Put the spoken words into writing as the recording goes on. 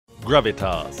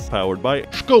Gravitas, powered by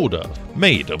Skoda,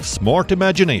 made of smart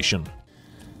imagination.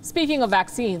 Speaking of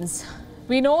vaccines,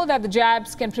 we know that the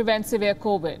jabs can prevent severe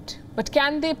COVID, but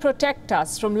can they protect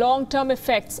us from long-term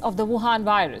effects of the Wuhan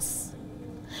virus?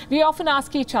 We often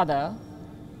ask each other,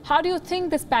 how do you think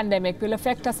this pandemic will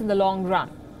affect us in the long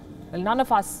run? Well, none of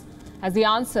us has the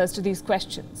answers to these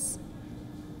questions.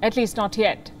 At least not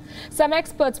yet. Some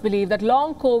experts believe that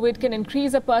long COVID can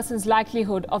increase a person's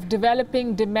likelihood of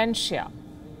developing dementia.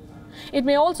 It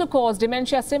may also cause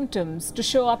dementia symptoms to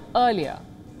show up earlier.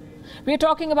 We are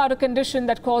talking about a condition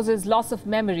that causes loss of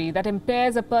memory, that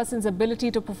impairs a person's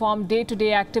ability to perform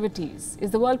day-to-day activities.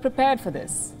 Is the world prepared for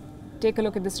this? Take a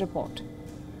look at this report.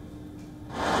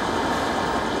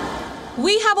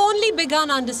 We have only begun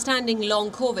understanding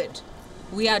long COVID.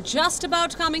 We are just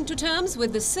about coming to terms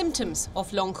with the symptoms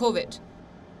of long COVID.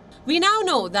 We now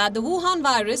know that the Wuhan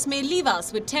virus may leave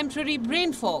us with temporary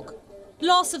brain fog,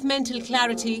 loss of mental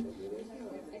clarity,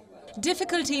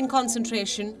 difficulty in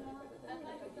concentration,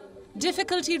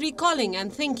 difficulty recalling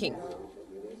and thinking.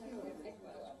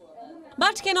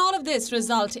 But can all of this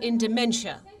result in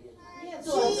dementia?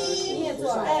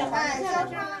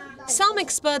 Some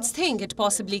experts think it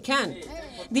possibly can.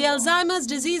 The Alzheimer's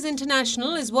Disease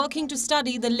International is working to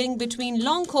study the link between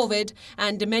long COVID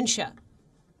and dementia.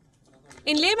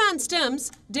 In layman's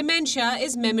terms, dementia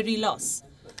is memory loss.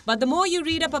 But the more you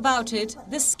read up about it,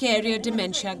 the scarier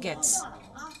dementia gets.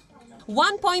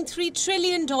 $1.3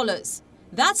 trillion.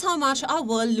 That's how much our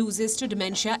world loses to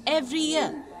dementia every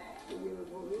year.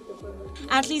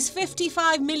 At least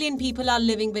 55 million people are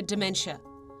living with dementia.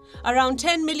 Around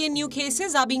 10 million new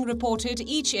cases are being reported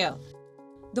each year.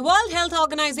 The World Health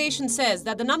Organization says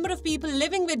that the number of people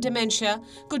living with dementia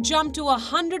could jump to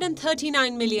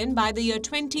 139 million by the year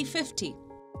 2050.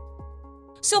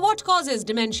 So what causes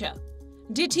dementia?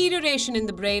 Deterioration in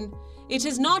the brain. It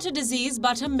is not a disease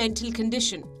but a mental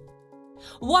condition.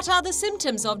 What are the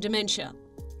symptoms of dementia?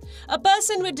 A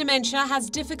person with dementia has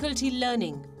difficulty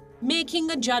learning, making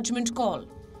a judgment call,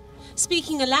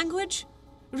 speaking a language,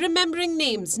 remembering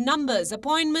names, numbers,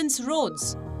 appointments,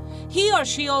 roads. He or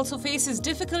she also faces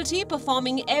difficulty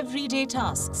performing everyday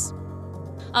tasks.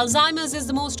 Alzheimer's is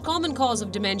the most common cause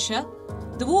of dementia.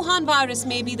 The Wuhan virus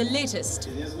may be the latest.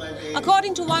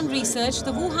 According to one research,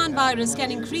 the Wuhan virus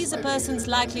can increase a person's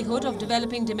likelihood of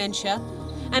developing dementia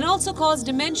and also cause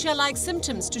dementia-like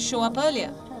symptoms to show up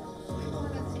earlier.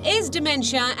 Is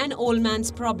dementia an old man's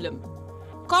problem?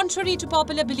 Contrary to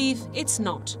popular belief, it's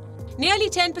not. Nearly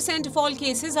 10% of all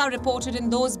cases are reported in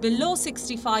those below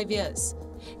 65 years.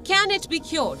 Can it be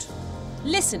cured?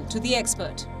 Listen to the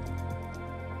expert.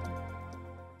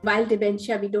 While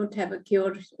dementia, we don't have a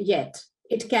cure yet.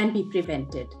 It can be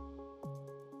prevented.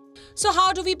 So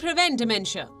how do we prevent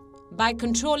dementia? By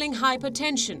controlling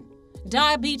hypertension,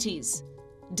 diabetes,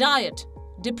 diet,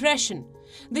 depression,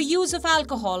 the use of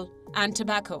alcohol and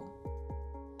tobacco.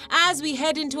 As we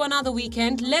head into another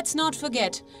weekend, let's not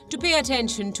forget to pay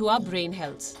attention to our brain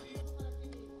health.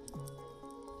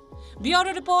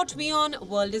 Bureau Report, WION,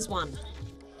 World is One.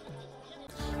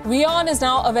 WION is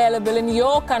now available in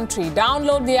your country.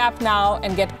 Download the app now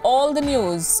and get all the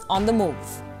news on the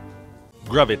move.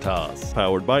 Gravitas,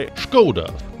 powered by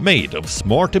Skoda, made of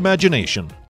smart imagination.